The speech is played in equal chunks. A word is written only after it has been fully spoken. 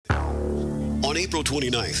On April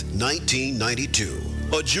 29th, 1992,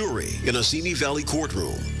 a jury in a Simi Valley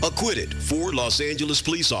courtroom acquitted 4 Los Angeles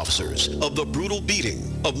police officers of the brutal beating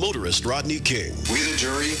of motorist Rodney King. We, the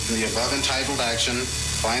jury, in the above entitled action,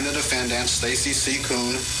 find the defendant, Stacy C.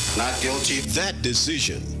 Kuhn, not guilty. That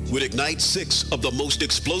decision would ignite 6 of the most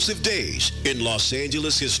explosive days in Los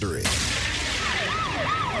Angeles history.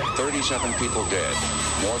 37 people dead,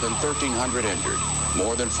 more than 1,300 injured,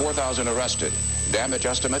 more than 4,000 arrested. Damage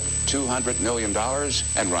estimate, $200 million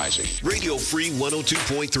and rising. Radio Free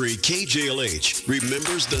 102.3 KJLH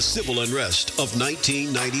remembers the civil unrest of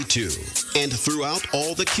 1992. And throughout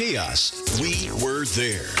all the chaos, we were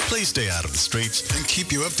there. Please stay out of the streets and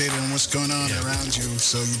keep you updated on what's going on around you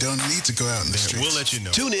so you don't need to go out in the streets. We'll let you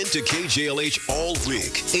know. Tune in to KJLH all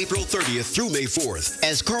week, April 30th through May 4th,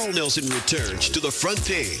 as Carl Nelson returns to the front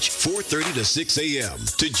page, 4:30 to 6 a.m.,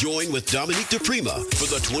 to join with Dominique DePrima for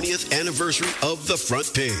the 20th anniversary of the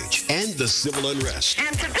front page and the civil unrest.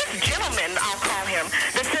 And to this gentleman, I'll call him,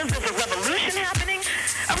 that says there's a revolution happening,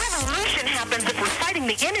 a revolution happens if we're fighting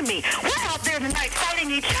the enemy. We're out there tonight fighting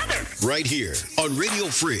each other. Right here on Radio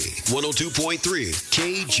Free 102.3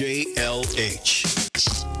 KJLH.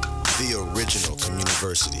 The original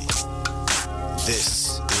Communiversity.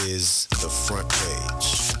 This is the front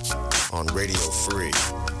page on Radio Free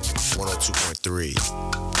 102.3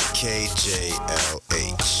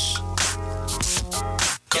 KJLH.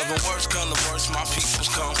 Cause when worst come to worst, my peoples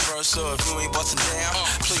come first. So if you ain't bustin' down,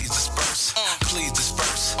 please disperse. Please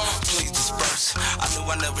disperse. Please disperse. I knew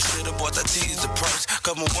I never should've bought that tease the purse.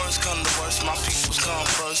 Cause when worst come to worst, my peoples come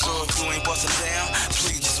first. So if you ain't bustin' down,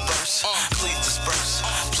 please disperse. Please disperse.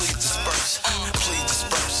 Please disperse. Please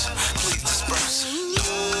disperse. Please disperse.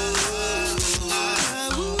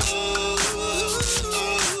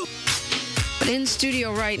 But in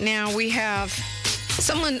studio right now, we have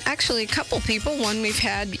someone, actually a couple people. One we've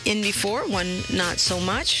had in before, one not so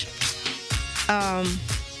much.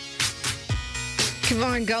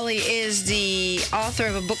 Kevon Gully is the author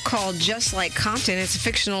of a book called Just Like Compton. It's a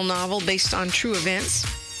fictional novel based on true events.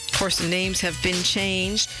 Of course, the names have been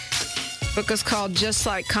changed. The book is called Just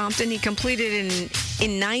Like Compton. He completed it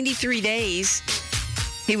in 93 days.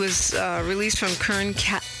 He was released from Kern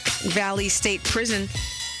Valley State Prison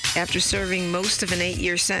after serving most of an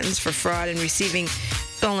 8-year sentence for fraud and receiving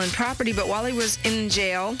stolen property. But while he was in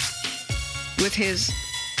jail, with his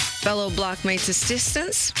fellow blockmates'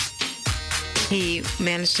 assistance, he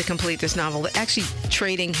managed to complete this novel, actually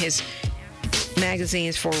trading his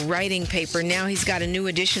magazines for writing paper. Now he's got a new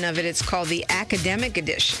edition of it. It's called the Academic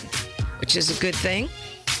Edition, which is a good thing.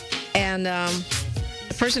 And the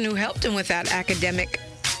person who helped him with that academic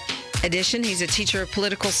edition, he's a teacher of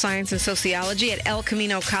political science and sociology at El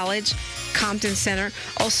Camino College, Compton Center,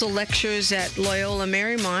 also lectures at Loyola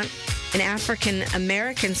Marymount in African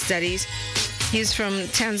American Studies. He's from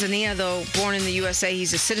Tanzania, though born in the USA.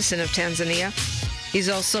 He's a citizen of Tanzania. He's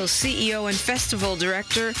also CEO and festival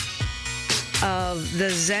director of the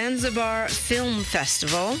Zanzibar Film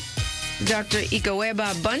Festival. Dr.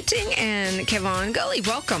 Ikaweba Bunting and Kevon Gully,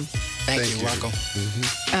 welcome. Thank you. Welcome.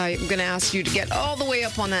 I'm going to ask you to get all the way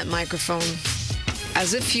up on that microphone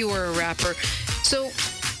as if you were a rapper. So,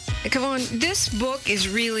 Kevon, this book is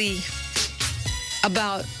really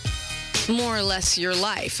about more or less your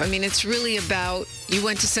life. I mean, it's really about, you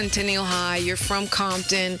went to Centennial High, you're from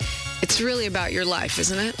Compton. It's really about your life,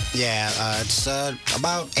 isn't it? Yeah, it's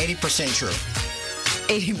about 80% true.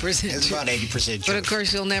 80% It's true. about 80% true. But of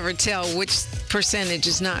course, you'll never tell which percentage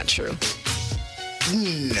is not true.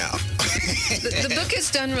 No. The book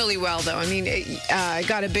has done really well, though. I mean, I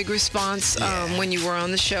got a big response when you were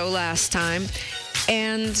on the show last time.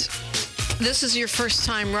 And this is your first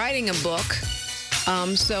time writing a book.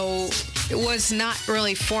 So it was not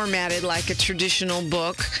really formatted like a traditional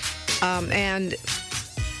book.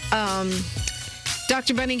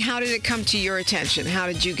 Dr. Bunting, how did it come to your attention? How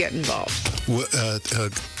did you get involved? Well,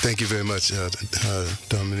 thank you very much,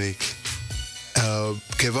 Dominique.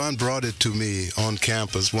 Kevon brought it to me on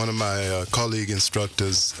campus. One of my colleague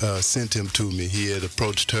instructors sent him to me. He had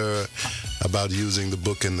approached her about using the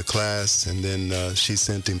book in the class, and then she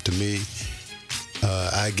sent him to me.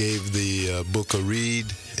 I gave the book a read.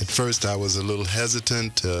 At first, I was a little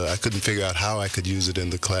hesitant. I couldn't figure out how I could use it in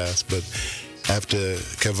the class, but after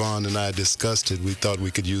Kevon and I discussed it, we thought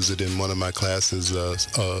we could use it in one of my classes,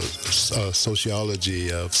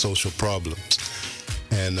 sociology of social problems.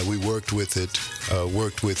 And we worked with it,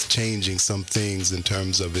 worked with changing some things in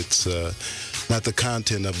terms of its, not the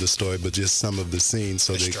content of the story, but just some of the scenes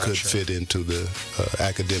so they could fit into the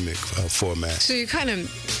academic format. So you kind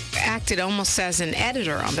of acted almost as an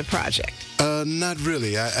editor on the project. Not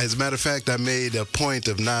really. As a matter of fact, I made a point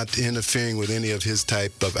of not interfering with any of his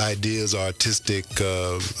type of ideas, or artistic,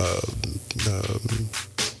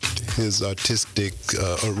 his artistic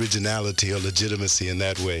originality or legitimacy in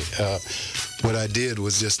that way. What I did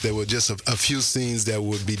was there were just a few scenes that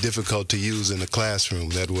would be difficult to use in the classroom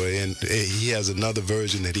that were in. He has another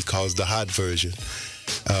version that he calls the hot version,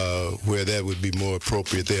 where that would be more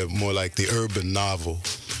appropriate. They're more like the urban novel.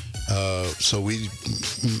 So we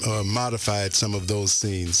modified some of those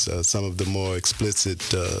scenes, some of the more explicit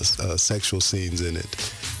sexual scenes in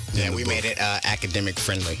it. Yeah, we made it academic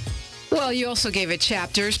friendly. Well, you also gave it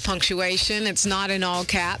chapters, punctuation. It's not in all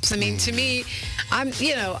caps. I mean, to me,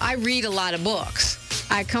 I read a lot of books.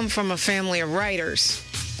 I come from a family of writers.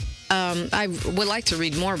 I would like to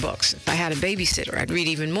read more books. If I had a babysitter, I'd read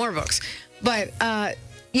even more books. But, now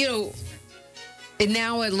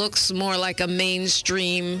it looks more like a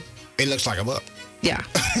mainstream. It looks like a book. Yeah.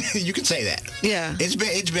 You could say that. Yeah.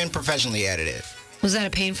 It's been professionally edited. Was that a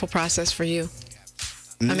painful process for you?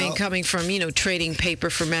 No. I mean, coming from, trading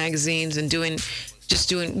paper for magazines and doing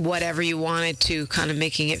whatever you wanted to, kind of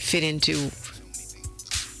making it fit into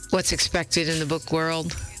what's expected in the book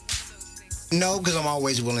world? No, because I'm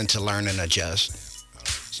always willing to learn and adjust.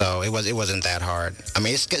 So it wasn't that hard. I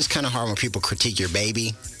mean, it's kind of hard when people critique your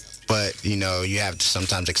baby, but, you have to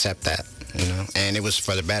sometimes accept that, And it was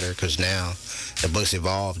for the better, because now the book's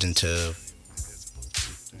evolved into,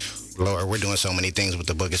 Lord, we're doing so many things with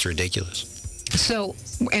the book, it's ridiculous. So,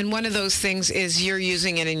 and one of those things is you're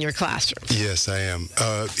using it in your classroom. Yes, I am.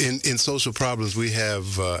 In social problems, we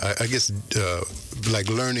have, like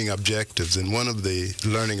learning objectives. And one of the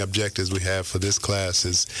learning objectives we have for this class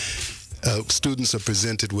is students are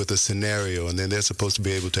presented with a scenario, and then they're supposed to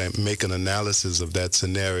be able to make an analysis of that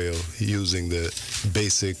scenario using the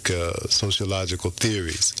basic sociological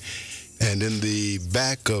theories. And in the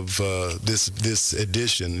back of this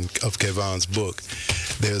edition of Kevon's book,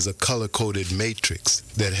 there's a color-coded matrix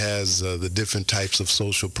that has the different types of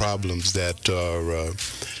social problems that are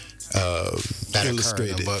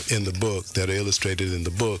illustrated in the book, that are illustrated in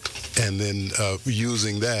the book. And then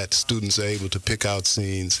using that, students are able to pick out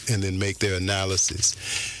scenes and then make their analysis.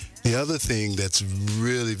 The other thing that's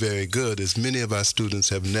really very good is many of our students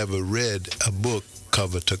have never read a book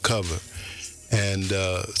cover to cover. And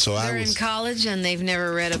so They're in college and they've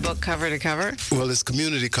never read a book cover to cover? Well, it's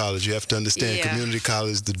community college. You have to understand, community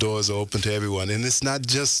college, the doors are open to everyone. And it's not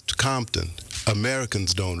just Compton.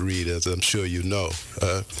 Americans don't read, as I'm sure you know.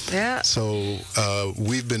 So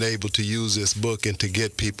we've been able to use this book and to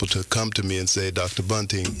get people to come to me and say, Dr.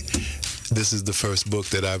 Bunting, this is the first book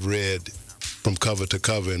that I've read from cover to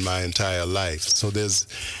cover in my entire life. So there's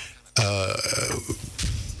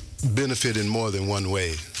benefit in more than one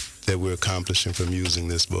way that we're accomplishing from using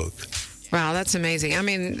this book. Wow, that's amazing. I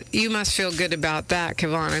mean, you must feel good about that,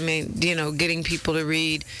 Kevon. I mean, getting people to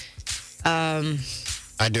read.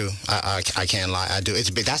 I do. I can't lie. I do.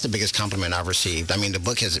 That's the biggest compliment I've received. I mean, the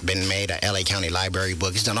book has been made a LA County Library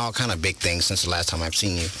book. It's done all kind of big things since the last time I've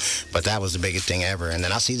seen you. But that was the biggest thing ever. And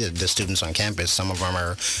then I see the students on campus. Some of them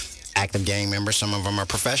are active gang members. Some of them are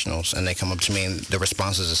professionals. And they come up to me and the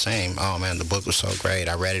response is the same. Oh, man, the book was so great.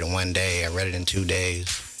 I read it in one day. I read it in 2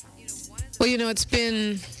 days. Well, it's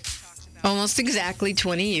been almost exactly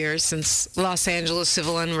 20 years since Los Angeles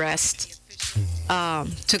civil unrest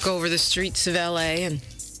took over the streets of LA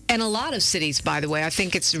and a lot of cities, by the way. I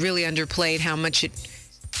think it's really underplayed how much it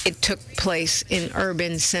took place in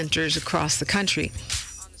urban centers across the country.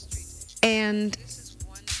 And,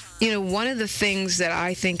 one of the things that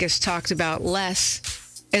I think is talked about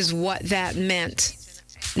less is what that meant,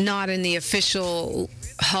 not in the official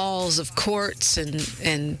halls of courts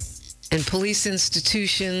and police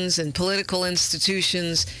institutions and political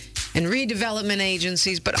institutions and redevelopment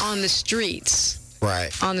agencies, but on the streets.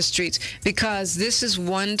 Right. On the streets. Because this is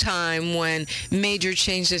one time when major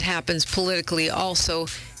change that happens politically also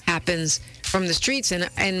happens from the streets.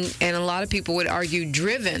 And a lot of people would argue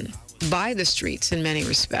driven by the streets in many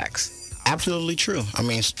respects. Absolutely true. I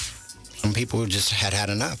mean, some people just had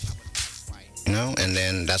enough. And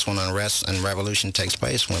then that's when unrest and revolution takes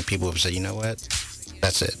place, when people have said, you know what?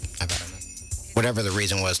 That's it. I've had enough. Whatever the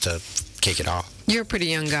reason was to kick it off. You're a pretty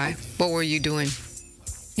young guy. What were you doing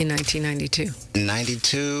in 1992? In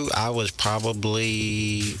 92, I was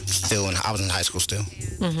probably I was in high school still.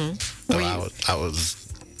 Mm-hmm. So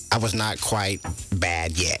I was not quite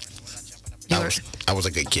bad yet. I was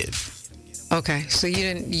a good kid. Okay, so you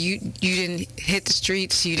didn't hit the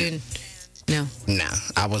streets. You didn't. No. Nah,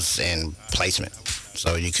 I was in placement,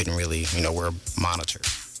 so you couldn't really, wear a monitor.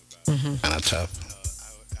 Mm-hmm. Kind of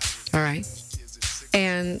tough. All right.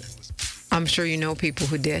 And I'm sure you know people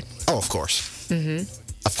who did. Oh, of course. Mm-hmm.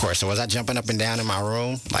 Of course. So was I jumping up and down in my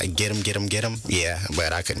room, like get him? Yeah,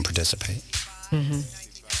 but I couldn't participate. Mm-hmm.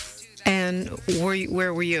 And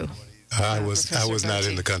where were you? I was not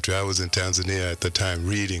in the country. I was in Tanzania at the time,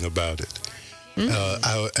 reading about it.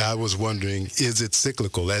 Mm-hmm. I was wondering, is it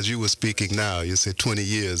cyclical? As you were speaking now, you said 20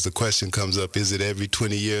 years. The question comes up: is it every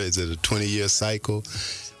 20 years? Is it a 20-year cycle?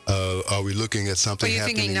 Are we looking at something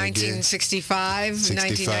happening again? You're thinking 1965,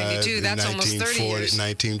 1992, that's almost 30 years.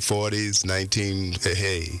 1940s,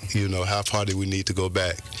 how far do we need to go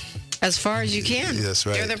back? As far as you can. That's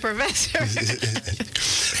right. You're the professor.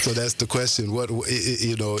 So that's the question.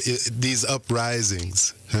 These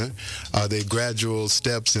uprisings, are they gradual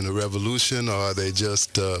steps in a revolution, or are they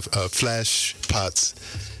just flashpoints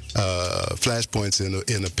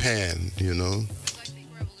in a pan,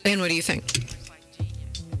 And what do you think?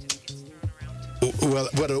 Well,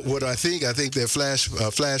 what do I think? I think they're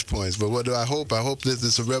flashpoints. But what do I hope? I hope that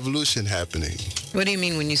there's a revolution happening. What do you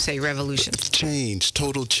mean when you say revolution? Change,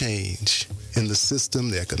 total change in the system,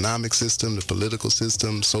 the economic system, the political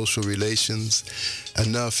system, social relations.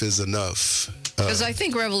 Enough is enough. Because I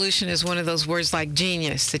think revolution is one of those words like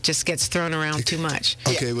genius that just gets thrown around too much.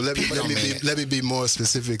 Okay, well, let me be more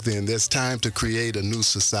specific then. There's time to create a new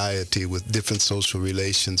society with different social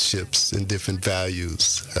relationships and different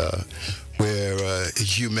values, where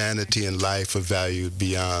humanity and life are valued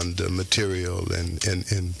beyond material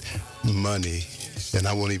and money. And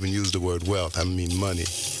I won't even use the word wealth. I mean money.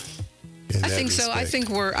 I think so. I think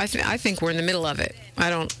we're in the middle of it. I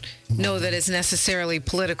don't know that it's necessarily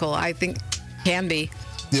political. I think can be.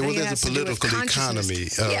 Yeah, well, there's a political economy.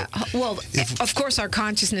 Of course, our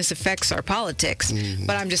consciousness affects our politics,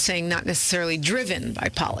 but I'm just saying not necessarily driven by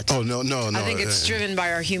politics. Oh, no. I think it's driven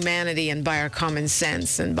by our humanity and by our common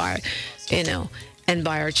sense and by, and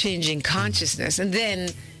by our changing consciousness. And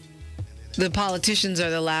then the politicians are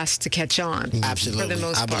the last to catch on. Absolutely. For the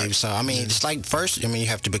most part. I believe so. I mean, it's like first, you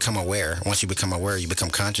have to become aware. Once you become aware, you become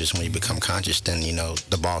conscious. When you become conscious, then,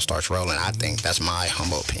 the ball starts rolling. I think that's my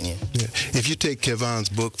humble opinion. Yeah. If you take Kevon's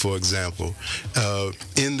book, for example,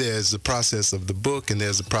 in there's the process of the book and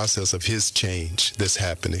there's the process of his change that's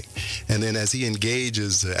happening. And then as he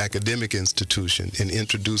engages the academic institution and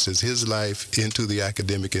introduces his life into the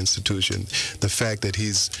academic institution, the fact that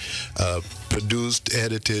he's produced,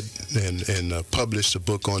 edited, and published a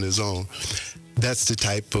book on his own, that's the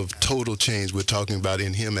type of total change we're talking about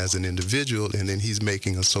in him as an individual, and then he's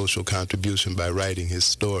making a social contribution by writing his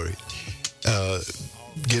story.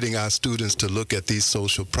 Getting our students to look at these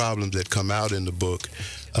social problems that come out in the book,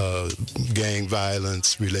 gang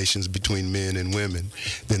violence, relations between men and women,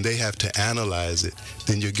 then they have to analyze it.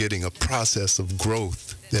 Then you're getting a process of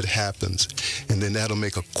growth that happens, and then that'll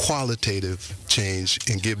make a qualitative change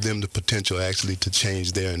and give them the potential actually to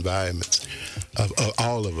change their environments, of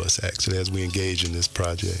all of us actually, as we engage in this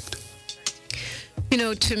project.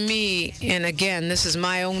 To me, and again, this is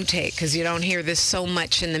my own take, because you don't hear this so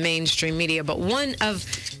much in the mainstream media, but one of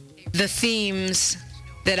the themes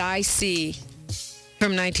that I see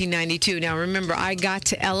from 1992, now remember, I got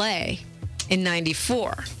to LA in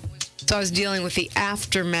 94, so I was dealing with the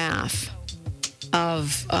aftermath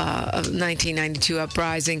of 1992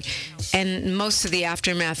 uprising, and most of the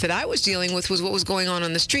aftermath that I was dealing with was what was going on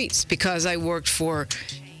the streets, because I worked for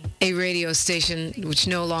a radio station which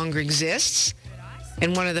no longer exists,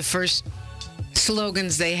 and one of the first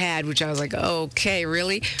slogans they had, which I was like, okay,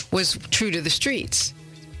 really, was true to the streets.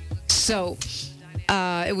 So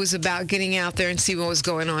it was about getting out there and see what was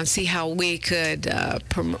going on, see how we could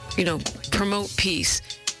promote peace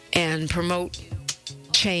and promote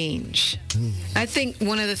change. I think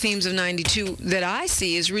one of the themes of 92 that I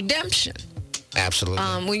see is redemption.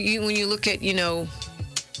 Absolutely. When you look at,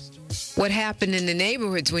 what happened in the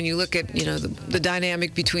neighborhoods, when you look at, the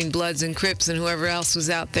dynamic between Bloods and Crips and whoever else was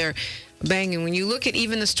out there banging, when you look at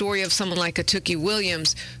even the story of someone like Atookie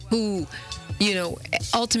Williams, who,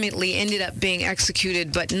 ultimately ended up being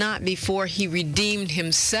executed, but not before he redeemed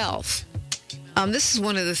himself. This is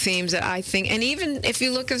one of the themes that I think, and even if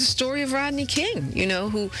you look at the story of Rodney King,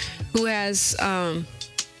 who has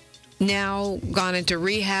now gone into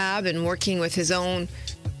rehab and working with his own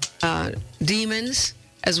demons,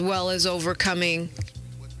 as well as overcoming,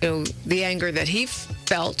 the anger that he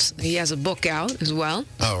felt. He has a book out as well.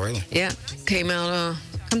 Oh, really? Yeah,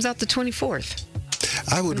 comes out the 24th.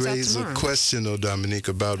 I would raise a question, though, Dominique,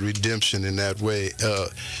 about redemption in that way.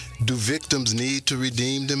 do victims need to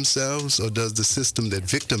redeem themselves, or does the system that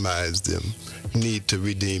victimized them need to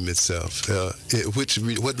redeem itself?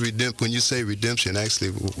 When you say redemption,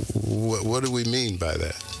 actually, what do we mean by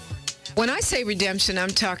that? When I say redemption, I'm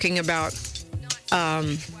talking about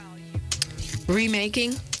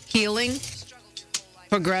remaking, healing,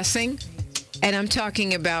 progressing. And I'm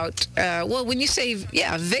talking about, when you say,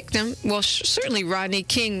 victim, well, certainly Rodney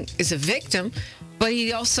King is a victim, but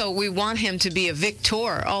we want him to be a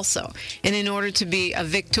victor also. And in order to be a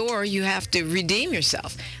victor, you have to redeem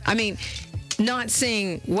yourself. I mean, not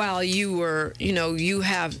saying, well, you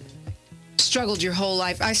have struggled your whole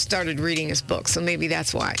life. I started reading his book, so maybe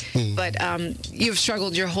that's why. But you've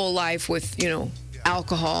struggled your whole life with,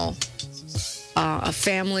 alcohol, a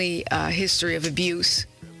family history of abuse.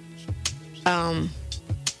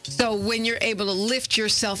 So when you're able to lift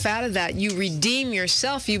yourself out of that, you redeem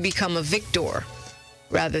yourself, you become a victor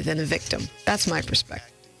rather than a victim. That's my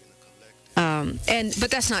perspective.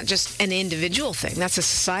 But that's not just an individual thing. That's a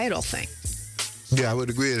societal thing. Yeah, I would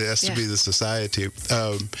agree. It has to be the society.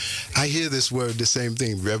 I hear this word, the same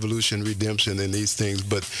thing, revolution, redemption, and these things,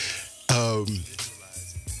 but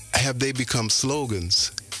have they become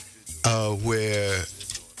slogans where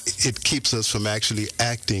it keeps us from actually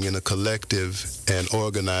acting in a collective and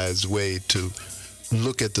organized way to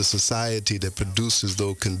look at the society that produces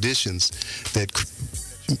those conditions that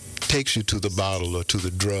takes you to the bottle or to the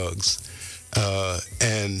drugs?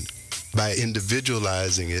 And by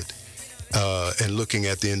individualizing it and looking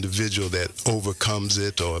at the individual that overcomes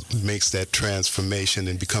it or makes that transformation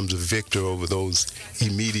and becomes a victor over those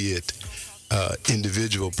immediate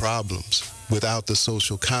individual problems, without the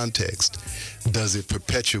social context, does it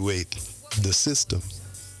perpetuate the system?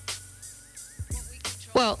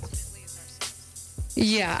 Well,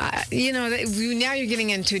 yeah, now you're getting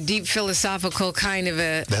into a deep philosophical kind of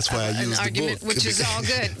that's why I use the argument, book. which is all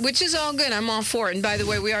good. Which is all good. I'm all for it. And by the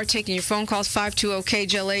way, we are taking your phone calls,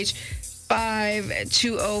 520-KJLH,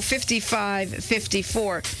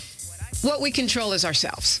 520-5554. What we control is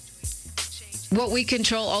ourselves. What we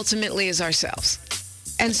control ultimately is ourselves.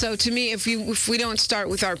 And so to me, if we don't start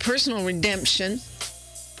with our personal redemption,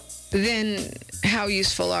 then how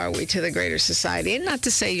useful are we to the greater society? And not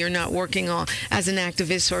to say you're not working on as an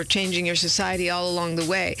activist or changing your society all along the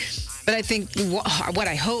way. But I think what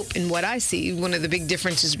I hope and what I see, one of the big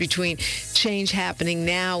differences between change happening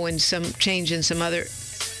now and some change in some other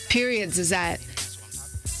periods is that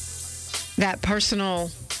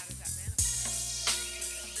personal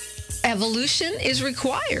evolution is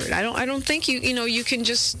required. I don't think you can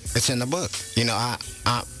just. It's in the book.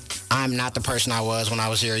 I'm not the person I was when I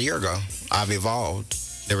was here a year ago. I've evolved.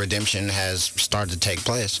 The redemption has started to take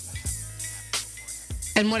place.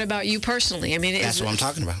 And what about you personally? I mean, that's what I'm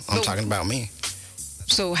talking about. I'm talking about me.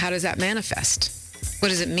 So how does that manifest? What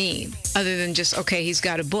does it mean, other than just he's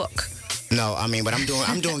got a book? No, I mean, but I'm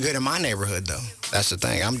doing good in my neighborhood though. That's the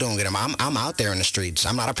thing. I'm doing good. I'm out there in the streets.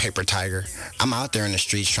 I'm not a paper tiger. I'm out there in the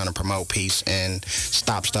streets trying to promote peace and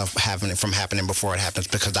stop stuff from happening before it happens,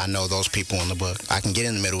 because I know those people in the book. I can get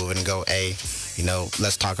in the middle of it and go, hey,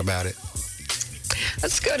 let's talk about it.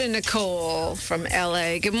 Let's go to Nicole from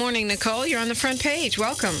L.A. Good morning, Nicole. You're on the front page.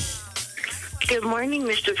 Welcome. Good morning,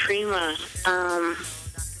 Mr. Prima,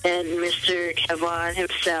 and Mr. Kevon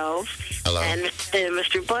himself. Hello. And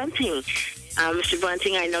Mr. Bunting. Mr.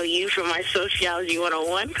 Bunting, I know you from my Sociology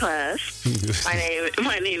 101 class.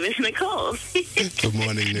 My name is Nicole. Good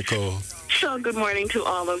morning, Nicole. So good morning to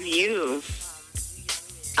all of you.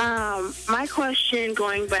 My question,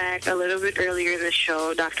 going back a little bit earlier in the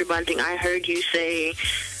show, Dr. Bunting, I heard you say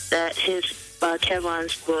that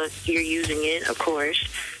Kevon's book, you're using it, of course,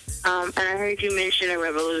 and I heard you mention a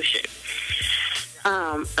revolution.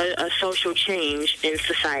 A social change in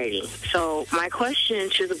society. So my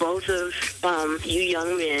question to the both of you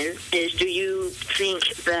young men is, do you think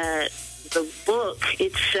that the book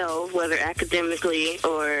itself, whether academically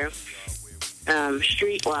or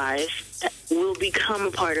streetwise, will become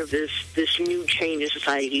a part of this new change in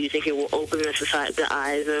society? Do you think it will open the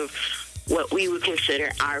eyes of what we would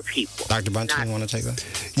consider our people? Dr. Bunting, you want to take that?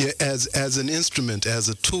 Yeah, as an instrument, as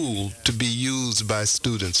a tool to be used by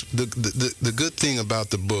students. The good thing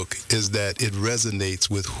about the book is that it resonates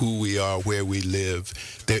with who we are, where we live.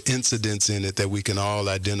 There are incidents in it that we can all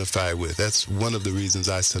identify with. That's one of the reasons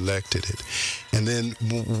I selected it. And then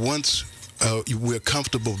once we're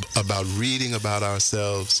comfortable about reading about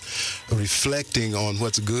ourselves, reflecting on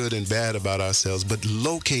what's good and bad about ourselves, but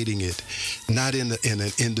locating it not in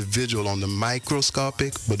an individual on the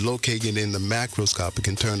microscopic, but locating it in the macroscopic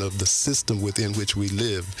in terms of the system within which we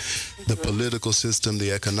live, the political system,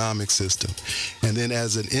 the economic system, and then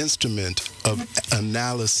as an instrument of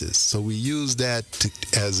analysis. So we use that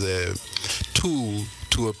as a tool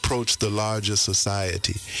to approach the larger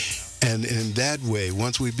society. And in that way,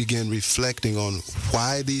 once we begin reflecting on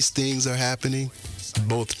why these things are happening,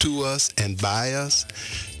 both to us and by us,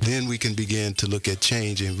 then we can begin to look at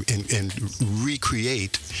change and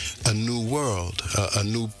recreate a new world, a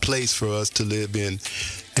new place for us to live in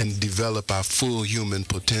and develop our full human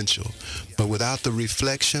potential. But without the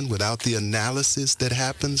reflection, without the analysis that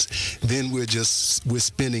happens, then we're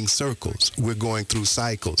spinning circles. We're going through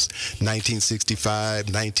cycles. 1965,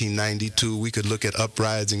 1992, we could look at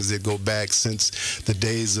uprisings that go back since the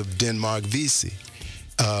days of Denmark Vesey.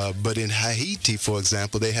 But in Haiti, for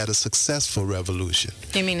example, they had a successful revolution.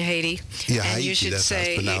 You mean Haiti? Yeah, and Haiti, you should that's how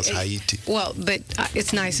it's pronounced, Haiti. Well, but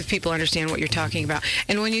it's nice if people understand what you're talking about.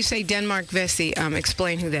 And when you say Denmark Vesey,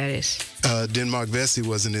 explain who that is. Denmark Vesey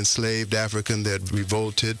was an enslaved African that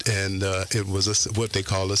revolted, and it was what they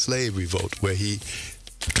call a slave revolt, where he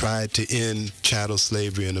tried to end chattel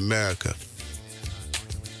slavery in America.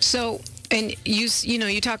 So... And you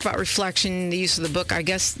talk about reflection, the use of the book. I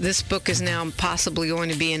guess this book is now possibly going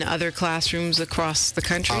to be in other classrooms across the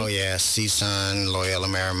country. Oh yeah, CSUN, Loyola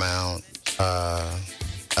Marymount.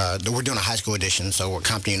 We're doing a high school edition, so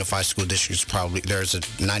Compton Unified School District there's a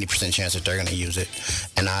 90% chance that they're going to use it,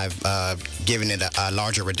 and I've given it a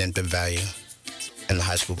larger redemptive value in the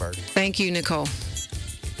high school version. Thank you, Nicole.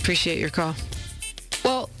 Appreciate your call.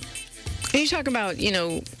 Well, you talk about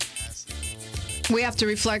we have to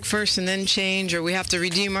reflect first and then change, or we have to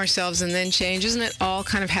redeem ourselves and then change. Isn't it all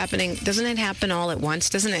kind of happening? Doesn't it happen all at once?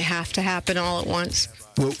 Doesn't it have to happen all at once?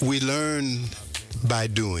 Well, we learn by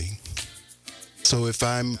doing. So if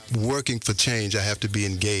I'm working for change, I have to be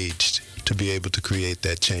engaged to be able to create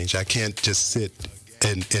that change. I can't just sit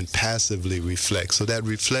and passively reflect. So that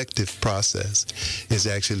reflective process is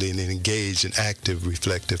actually an engaged and active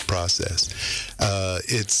reflective process.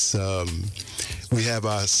 We have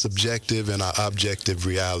our subjective and our objective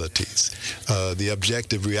realities. The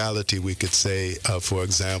objective reality, we could say, for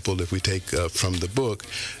example, if we take from the book,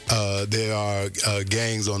 there are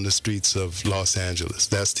gangs on the streets of Los Angeles.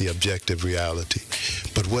 That's the objective reality.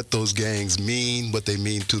 But what those gangs mean, what they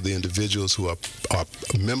mean to the individuals who are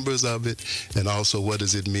members of it, and also what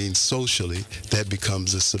does it mean socially, that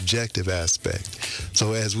becomes a subjective aspect.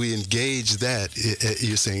 So as we engage that,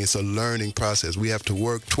 you're saying it's a learning process. We have to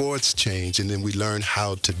work towards change, and then we learn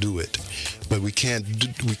how to do it. But we can't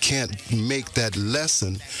make that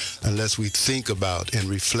lesson unless we think about and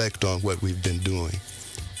reflect on what we've been doing.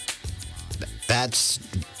 That's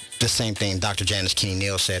the same thing Dr. Janice Keeney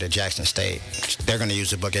Neal said at Jackson State. They're going to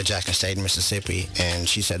use the book at Jackson State in Mississippi, and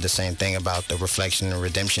she said the same thing about the reflection and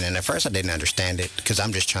redemption. And at first I didn't understand it because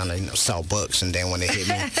I'm just trying to sell books, and then when it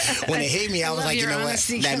hit me, I was like, you know what,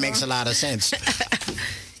 that makes a lot of sense.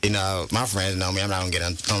 My friends know me. I'm not going to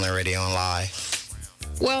get on the radio and lie.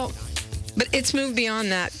 Well, but it's moved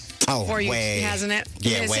beyond that for you, hasn't it?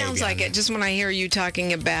 Yeah, it sounds like it. Just when I hear you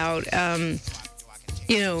talking about,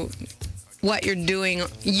 what you're doing,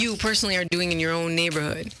 you personally are doing in your own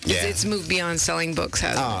neighborhood. Yeah. It's moved beyond selling books,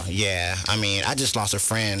 hasn't it? Oh, yeah. I mean, I just lost a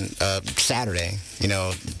friend Saturday.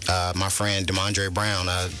 My friend DeMondre Brown,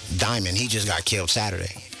 Diamond, he just got killed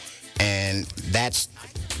Saturday. And that's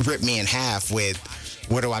ripped me in half with,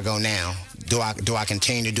 where do I go now? Do I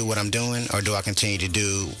continue to do what I'm doing, or do I continue to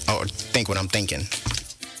do or think what I'm thinking?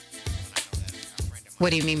 What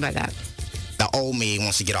do you mean by that? The old me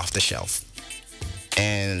wants to get off the shelf.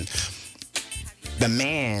 And the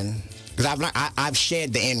man, because I've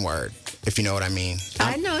shed the N-word, if you know what I mean.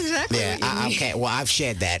 I know exactly what you mean. Okay, well, I've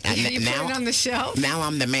shed that. You put it on the shelf? Now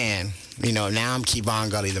I'm the man. Now I'm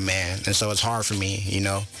Kevon Gully, the man. And so it's hard for me,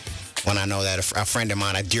 when I know that a friend of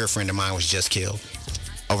mine, a dear friend of mine, was just killed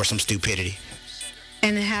over some stupidity.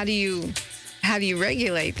 And how do you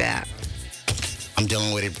regulate that? I'm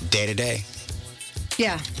dealing with it day to day.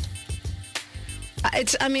 Yeah.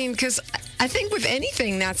 Because I think with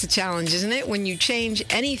anything, that's a challenge, isn't it? When you change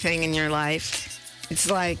anything in your life, it's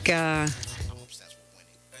like...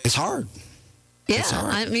 it's hard. Yeah. It's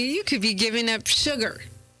hard. You could be giving up sugar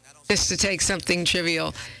just to take something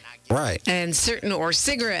trivial. Right. And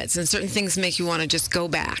cigarettes, and certain things make you want to just go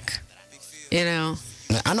back, I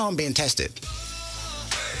know I'm being tested.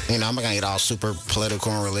 I'm not going to get all super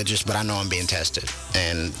political and religious, but I know I'm being tested.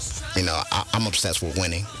 And, I'm obsessed with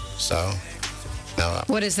winning. So...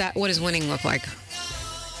 What is that? What does winning look like?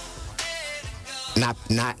 Not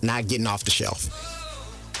getting off the shelf.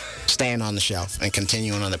 Staying on the shelf and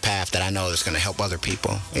continuing on the path that I know is going to help other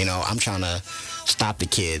people. You know, I'm trying to stop the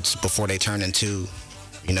kids before they turn into,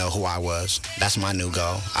 you know, who I was. That's my new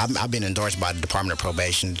goal. I've been endorsed by the Department of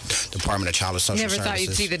Probation, Department of Child and Social Services. Never thought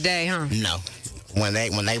you'd see the day, huh? No. When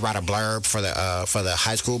they write a blurb for the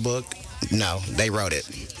high school book, no, they wrote it.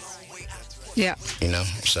 Yeah. You know,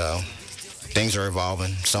 so things are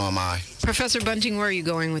evolving. So am I. Professor Bunting, where are you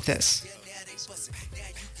going with this?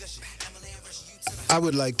 I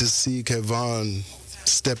would like to see Kevon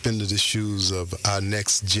step into the shoes of our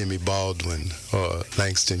next Jimmy Baldwin or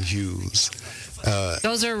Langston Hughes.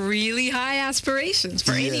 Those are really high aspirations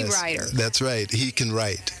for any writer. That's right. He can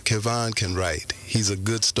write. Kevon can write. He's a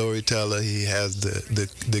good storyteller. He has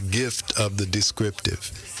the gift of the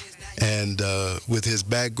descriptive. And with his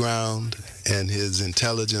background and his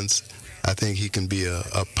intelligence, I think he can be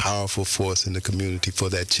a powerful force in the community for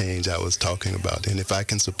that change I was talking about. And if I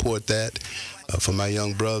can support that for my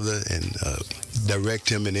young brother and direct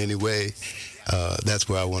him in any way, that's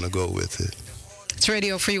where I want to go with it. It's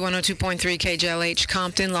Radio Free 102.3 KJLH,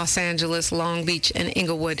 Compton, Los Angeles, Long Beach, and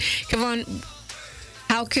Inglewood. Kevon,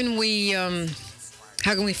 how can we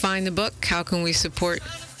find the book? How can we support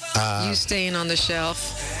you staying on the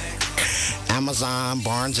shelf? Amazon,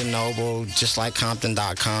 Barnes & Noble,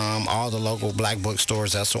 justlikecompton.com, all the local black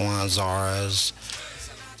bookstores, S1, Zara's.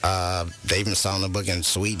 They even selling the book in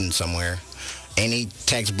Sweden somewhere. Any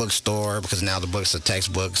textbook store, because now the book's a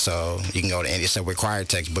textbook, so you can go to any, it's a required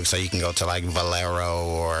textbook, so you can go to like Valero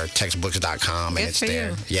or textbooks.com and it's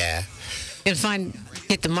there. Yeah. You can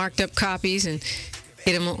get the marked up copies and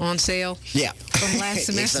get them on sale. Yeah. From last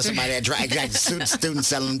semester. So somebody that dragged students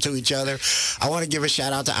selling them to each other. I want to give a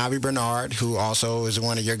shout out to Avi Bernard, who also is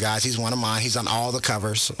one of your guys. He's one of mine. He's on all the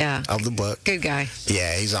covers of the book. Good guy.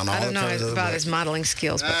 Yeah, he's on all the covers. I don't know about his modeling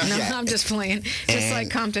skills, but no, I'm just playing.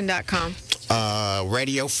 JustLikeCompton.com.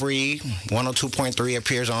 Radio Free 102.3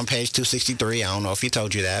 appears on page 263. I don't know if he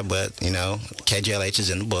told you that, but you know, KJLH is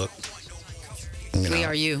in the book. You know. We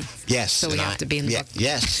are you. Yes. So we have to be in the book.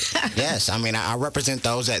 Yes. Yes. I mean, I represent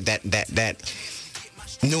those that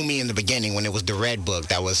knew me in the beginning when it was the red book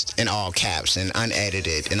that was in all caps and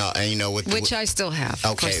unedited and you know which I still have.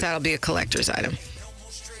 Okay. Of course, that'll be a collector's item.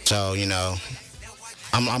 So you know,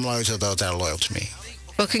 I'm loyal to those that are loyal to me.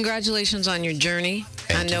 Well, congratulations on your journey.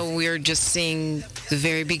 I know we're just seeing the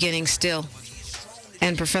very beginning still.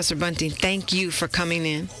 And Professor Bunting, thank you for coming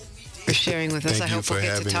in, for sharing with us. I hope we'll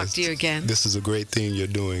get to talk to you again. This is a great thing you're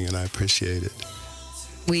doing, and I appreciate it.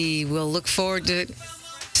 We will look forward to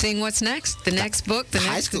seeing what's next. The next book, the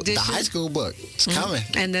next edition. The high school book. It's coming.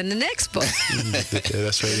 And then the next book. That's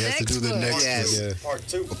right. He has to do the next book. Yeah. Part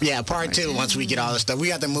 2. Yeah, part 2 once we get all this stuff. We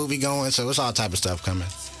got the movie going, so it's all type of stuff coming.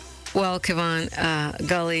 Well, Kevon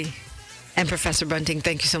Gully and Professor Bunting,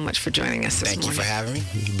 thank you so much for joining us this morning. Thank you for having me.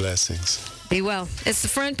 Blessings. Be well. It's the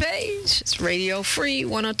front page. It's Radio Free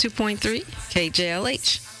 102.3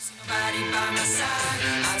 KJLH. Nobody by my side.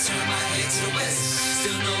 I turn my head to the west.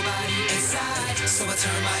 Still nobody inside. So I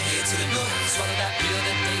turn my head to the north. Swallow that pill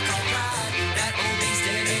that they call pride. That old beast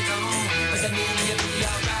dead and gone, but that means you'll be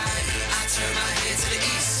alright. I turn my head to the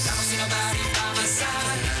east. I don't see nobody by my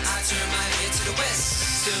side. I turn my head to the west.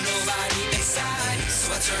 Still nobody inside.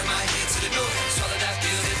 So I turn my head to the north. Swallow that pill.